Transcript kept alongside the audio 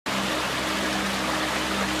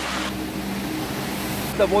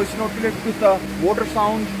the voice note because the water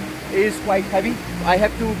sound is quite heavy. I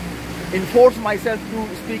have to enforce myself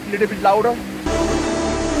to speak a little bit louder.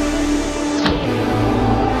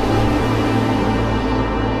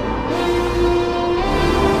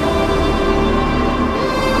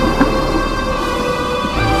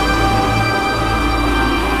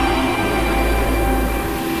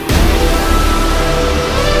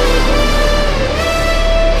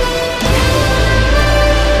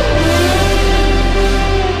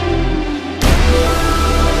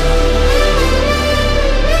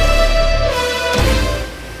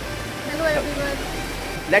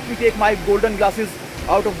 Let me take my golden glasses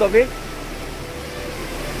out of the way.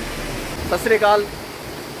 Sat Sri Akal,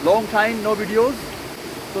 long time no videos.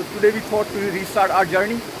 So today we thought to restart our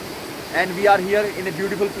journey, and we are here in a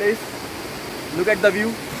beautiful place. Look at the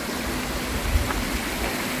view.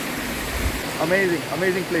 Amazing,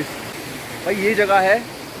 amazing place. भाई ये जगह है.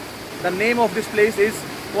 The name of this place is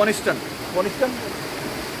Coniston. Coniston,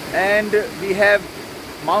 and we have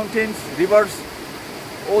mountains, rivers,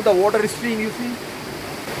 all the water stream you see.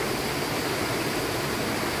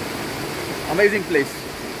 Amazing place.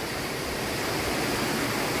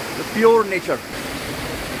 The pure nature.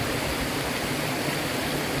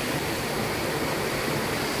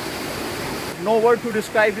 No word to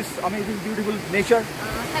describe this amazing, beautiful nature.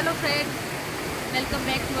 Hello friends, welcome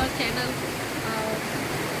back to our channel.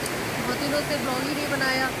 बहुत दिनों से blog ही नहीं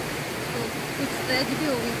बनाया, तो कुछ tragedy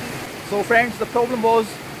हो गई थी. So friends, the problem was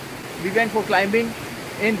we went for climbing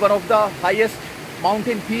in one of the highest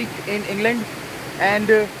mountain peak in England,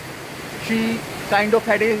 and she kind of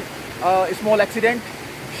had a small accident.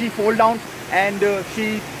 She fell down and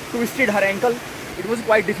she twisted her ankle. It was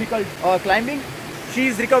quite difficult climbing. She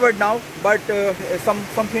is recovered now, but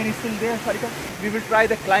some pain is still there, Sarika. We will try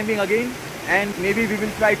the climbing again, and maybe we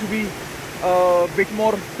will try to be a bit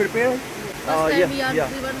more prepared. We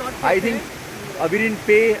were not prepared. I think we didn't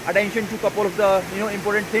pay attention to a couple of the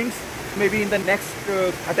important things. Maybe in the next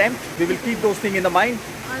attempt, we will keep those things in the mind.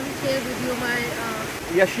 I will share with you my.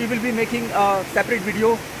 Yeah, she will be making a separate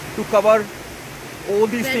video to cover all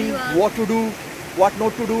these things, what to do, what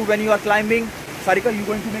not to do when you are climbing. Sarika, you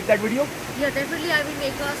going to make that video? Yeah, definitely I will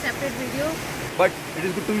make a separate video. But it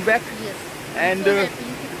is good to be back. Yes. And so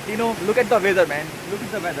happy. Look at the weather, man. Look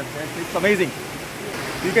at the weather. It's amazing.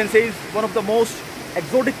 Yes. You can say it's one of the most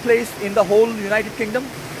exotic place in the whole United Kingdom.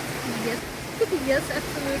 Yes. Yes,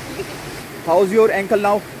 absolutely. How's your ankle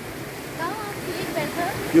now? Now I'm feeling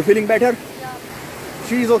better. You feeling better? Yeah.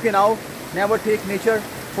 She is okay now. Never take nature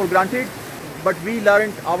for granted. But we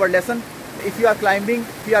learned our lesson. If you are climbing,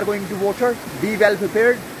 if you are going to water, be well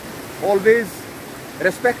prepared. Always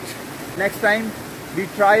respect. Next time we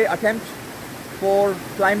try attempt for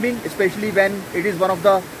climbing, especially when it is one of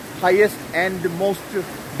the highest and most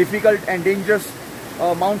difficult and dangerous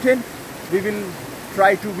mountain, we will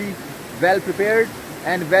try to be well prepared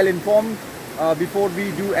and well informed before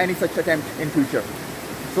we do any such attempt in future.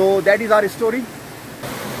 So that is our story.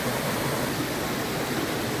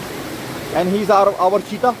 And he's our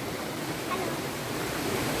cheetah.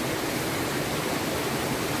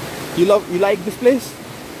 You like this place?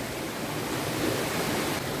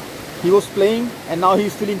 He was playing and now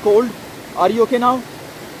he's feeling cold. Are you okay now?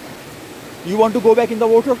 You want to go back in the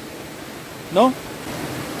water? No?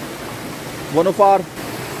 One of our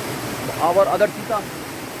other cheetah,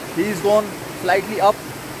 he's gone slightly up.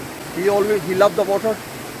 He loves the water.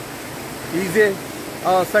 He's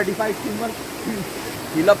a certified swimmer.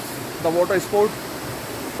 He loves the water sport.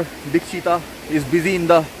 Big cheetah is busy in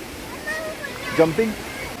the jumping,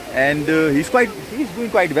 and he's doing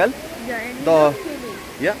quite well.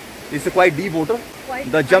 Yeah, it's a quite deep water.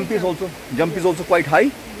 The jump is also quite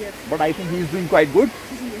high. Yes. But I think he's doing quite good.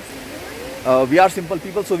 Yes. We are simple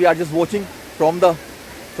people, so we are just watching from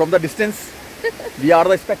the distance. We are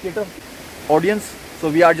the spectator audience, so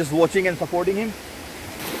we are just watching and supporting him.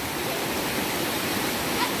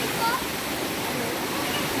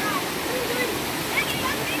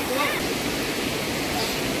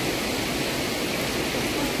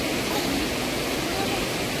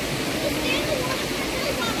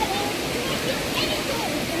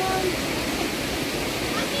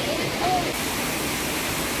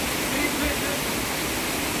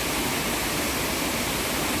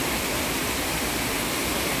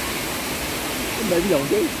 मैं भी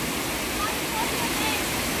आऊँगी.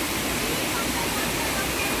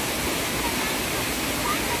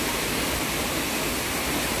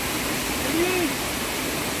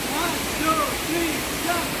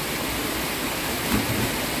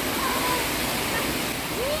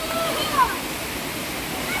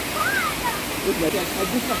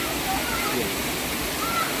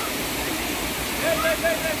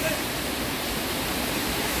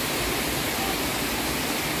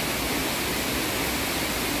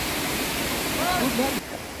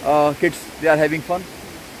 Kids, they are having fun.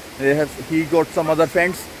 He got some other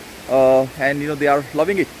friends, and you know they are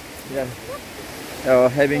loving it. They are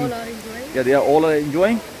having. All are enjoying. Yeah, they are all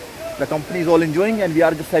enjoying. The company is all enjoying, and we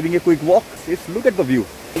are just having a quick walk. Just look at the view.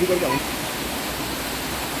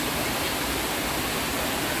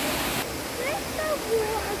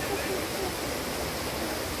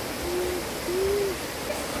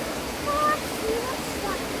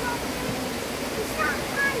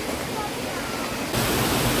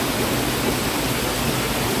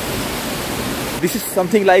 This is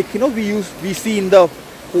something like, you know, we see in the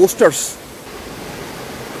posters.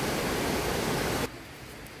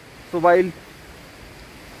 So while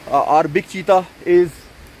our big cheetah is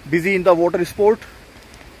busy in the water sport,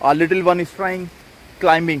 our little one is trying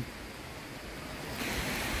climbing.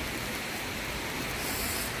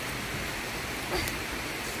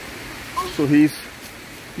 So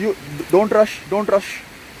you don't rush,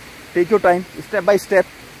 take your time, step by step.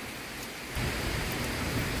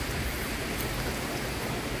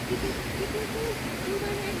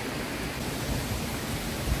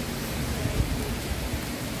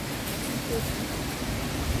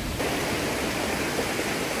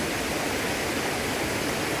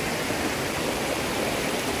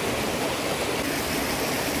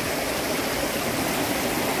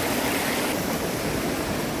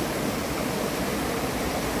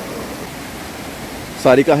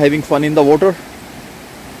 Sarika having fun in the water.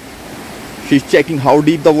 She's checking how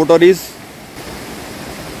deep the water is.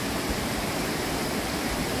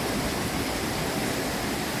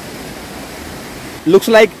 Looks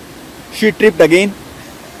like she tripped again.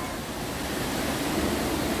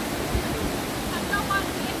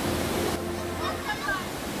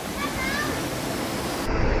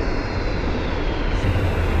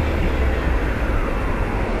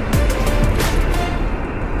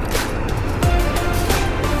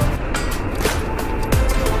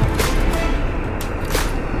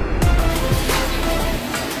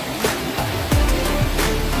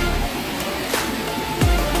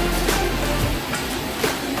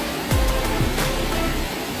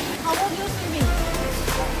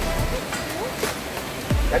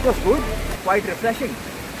 That was good, quite refreshing.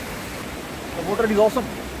 The water is awesome.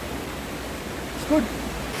 It's good.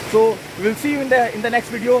 So we'll see you in the next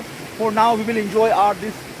video. For now, we will enjoy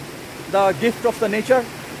the gift of the nature,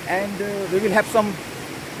 and we will have some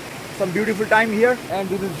beautiful time here, and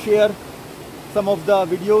we will share some of the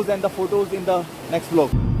videos and the photos in the next vlog.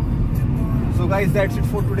 So guys, that's it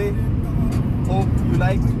for today. Hope you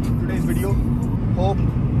liked today's video. Hope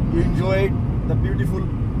you enjoyed the beautiful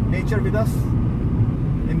nature with us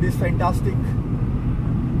in this fantastic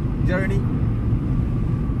journey.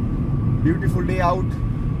 Beautiful day out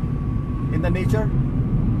in the nature.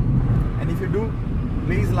 And if you do,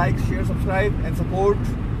 please like, share, subscribe and support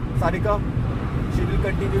Sarika. She will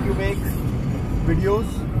continue to make videos.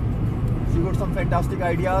 She got some fantastic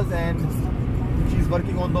ideas and she's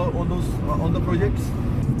working on the projects.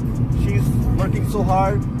 She's working so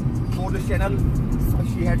hard for this channel.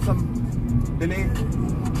 She had some delay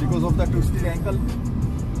because of the twisted ankle.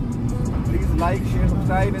 Please like, share,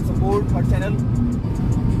 subscribe and support her channel.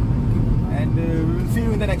 And we will see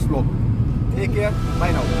you in the next vlog. Take care.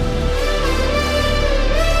 Bye now.